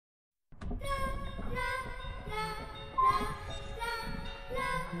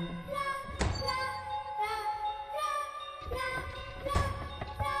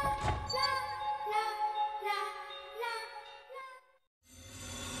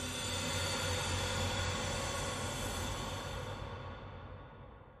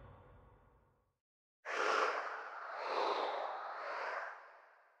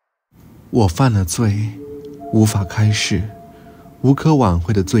我犯了罪，无法开释，无可挽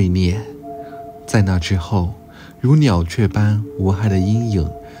回的罪孽。在那之后，如鸟雀般无害的阴影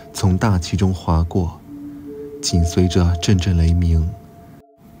从大气中划过，紧随着阵阵雷鸣。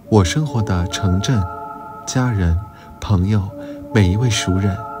我生活的城镇、家人、朋友，每一位熟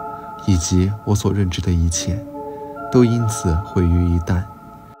人，以及我所认知的一切，都因此毁于一旦。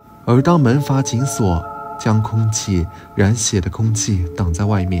而当门阀紧锁，将空气染血的空气挡在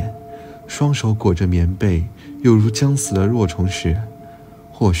外面，双手裹着棉被，犹如将死的弱虫时，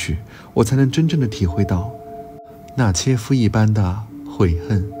或许我才能真正的体会到那切肤一般的悔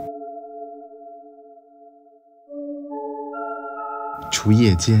恨。除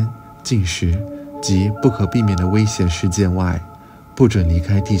夜间、禁食及不可避免的危险事件外，不准离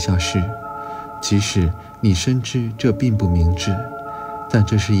开地下室。即使你深知这并不明智，但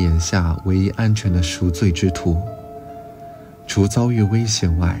这是眼下唯一安全的赎罪之途。除遭遇危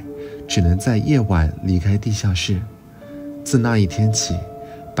险外，只能在夜晚离开地下室。自那一天起，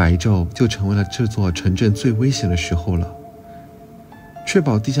白昼就成为了这座城镇最危险的时候了。确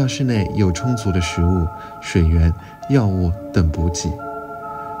保地下室内有充足的食物、水源、药物等补给。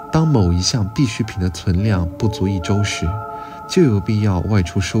当某一项必需品的存量不足1周时，就有必要外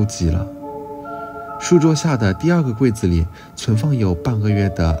出收集了。书桌下的第2个柜子里存放有半个月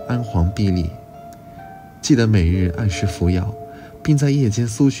的安黄碧丽，记得每日按时服药，并在夜间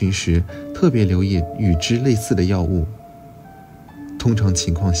搜寻时特别留意与之类似的药物。通常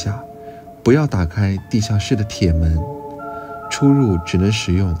情况下，不要打开地下室的铁门，出入只能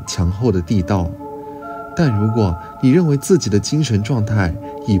使用墙后的地道。但如果你认为自己的精神状态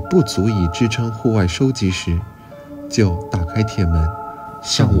已不足以支撑户外收集时，就打开铁门，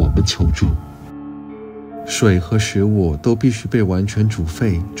向我们求助。水和食物都必须被完全煮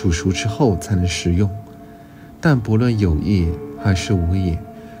沸、煮熟之后才能食用，但不论有意还是无意，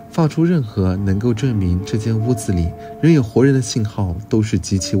发出任何能够证明这间屋子里仍有活人的信号都是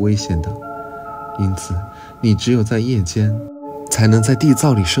极其危险的。因此，你只有在夜间才能在地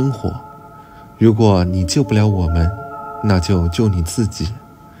窖里生活。如果你救不了我们，那就救你自己。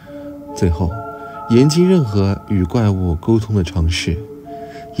最后，严禁任何与怪物沟通的尝试，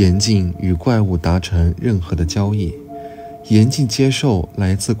严禁与怪物达成任何的交易，严禁接受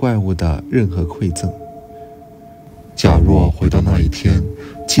来自怪物的任何馈赠。假若回到那一天，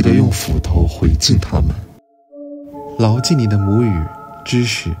记得用斧头回敬他们。牢记你的母语、知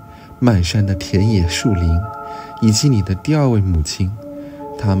识、漫山的田野树林，以及你的第2位母亲。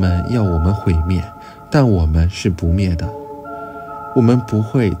他们要我们毁灭，但我们是不灭的。我们不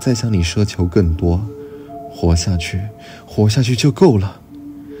会再向你奢求更多，活下去，活下去就够了。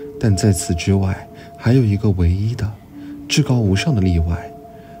但在此之外，还有一个唯一的、至高无上的例外，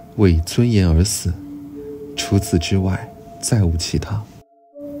为尊严而死。除此之外，再无其他。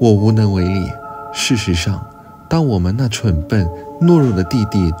我无能为力。事实上，当我们那蠢笨、懦弱的弟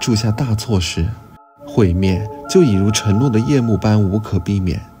弟铸下大错时，毁灭就已如承诺的夜幕般无可避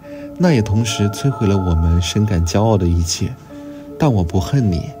免。那也同时摧毁了我们深感骄傲的一切。但我不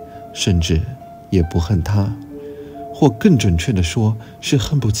恨你，甚至也不恨他，或更准确地说，是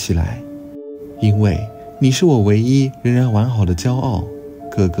恨不起来，因为你是我唯一仍然完好的骄傲，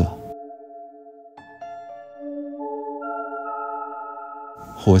哥哥。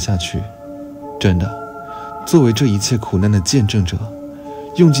活下去，真的，作为这一切苦难的见证者，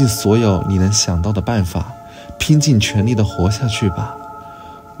用尽所有你能想到的办法，拼尽全力地活下去吧。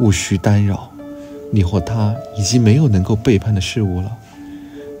勿需干扰，你或他已经没有能够背叛的事物了。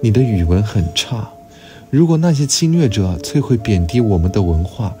你的语文很差，如果那些侵略者摧毁贬低我们的文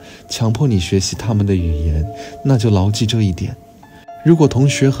化，强迫你学习他们的语言，那就牢记这一点。如果同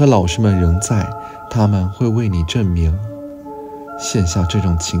学和老师们仍在，他们会为你证明。现下这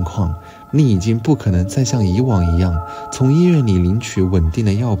种情况，你已经不可能再像以往一样从医院里领取稳定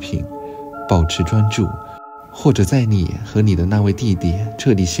的药品，保持专注，或者在你和你的那位弟弟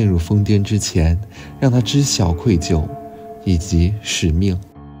彻底陷入疯癫之前，让他知晓愧疚以及使命。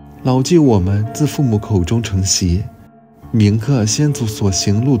牢记我们自父母口中承袭，铭刻先祖所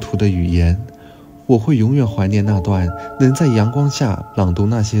行路途的语言。我会永远怀念那段能在阳光下朗读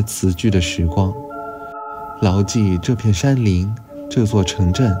那些词句的时光。牢记这片山林，这座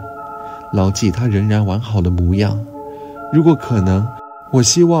城镇，牢记它仍然完好的模样。如果可能，我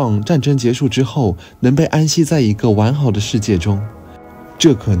希望战争结束之后能被安息在一个完好的世界中。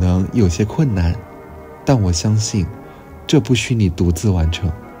这可能有些困难，但我相信这不需你独自完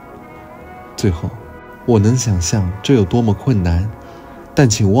成。最后，我能想象这有多么困难，但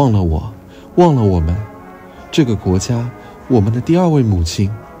请忘了我，忘了我们，这个国家，我们的第二位母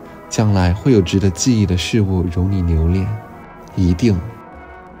亲，将来会有值得记忆的事物容你留恋，一定。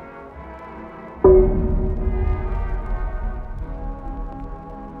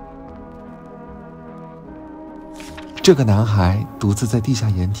这个男孩独自在地下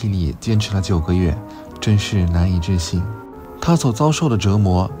掩体里坚持了9个月，真是难以置信。他所遭受的折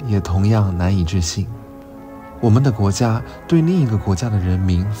磨也同样难以置信。我们的国家对另一个国家的人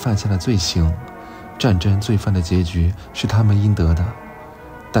民犯下了罪行，战争罪犯的结局是他们应得的，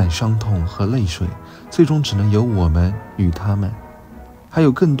但伤痛和泪水最终只能由我们与他们，还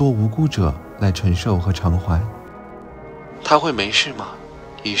有更多无辜者来承受和偿还。他会没事吗，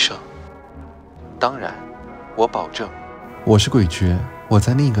医生？当然，我保证。我是诡谲，我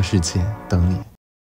在另一个世界等你。